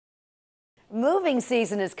Moving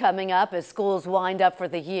season is coming up as schools wind up for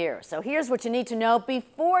the year. So here's what you need to know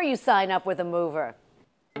before you sign up with a mover.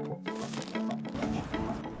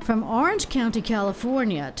 From Orange County,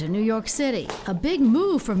 California to New York City, a big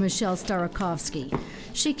move for Michelle Starakovsky.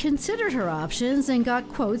 She considered her options and got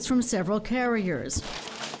quotes from several carriers.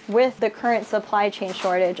 With the current supply chain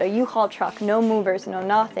shortage, a U-Haul truck, no movers, no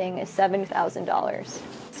nothing, is $70,000.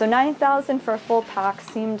 So $9,000 for a full pack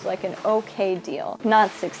seems like an okay deal, not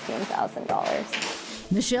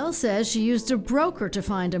 $16,000. Michelle says she used a broker to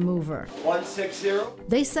find a mover. 160.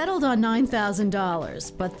 They settled on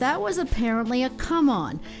 $9,000, but that was apparently a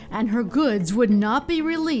come-on, and her goods would not be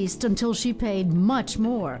released until she paid much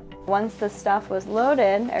more. Once the stuff was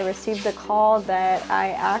loaded, I received a call that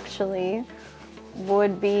I actually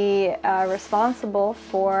would be responsible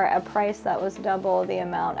for a price that was double the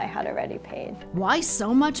amount I had already paid. Why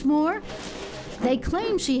so much more? They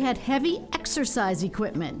claim she had heavy exercise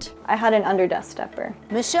equipment. I had an underdesk stepper.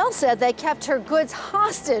 Michelle said they kept her goods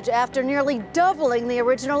hostage after nearly doubling the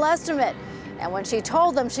original estimate. And when she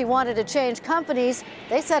told them she wanted to change companies,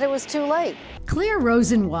 they said it was too late. Claire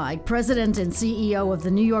Rosenweig, president and CEO of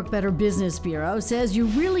the New York Better Business Bureau, says you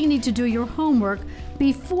really need to do your homework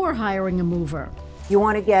before hiring a mover. You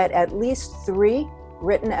want to get at least 3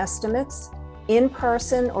 written estimates, in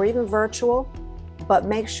person or even virtual, but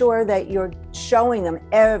make sure that you're showing them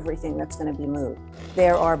everything that's going to be moved.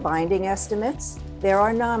 There are binding estimates, there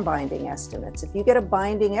are non-binding estimates. If you get a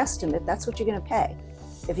binding estimate, that's what you're going to pay.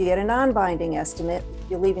 If you get a non-binding estimate,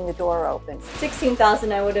 you're leaving the door open.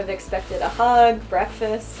 $16,000, I would have expected a hug,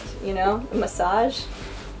 breakfast, a massage.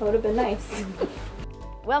 That would have been nice.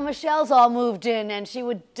 Well, Michelle's all moved in, and she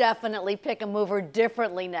would definitely pick a mover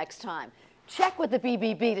differently next time. Check with the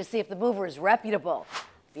BBB to see if the mover is reputable.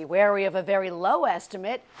 Be wary of a very low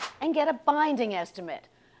estimate and get a binding estimate.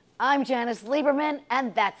 I'm Janice Lieberman,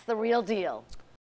 and that's The Real Deal.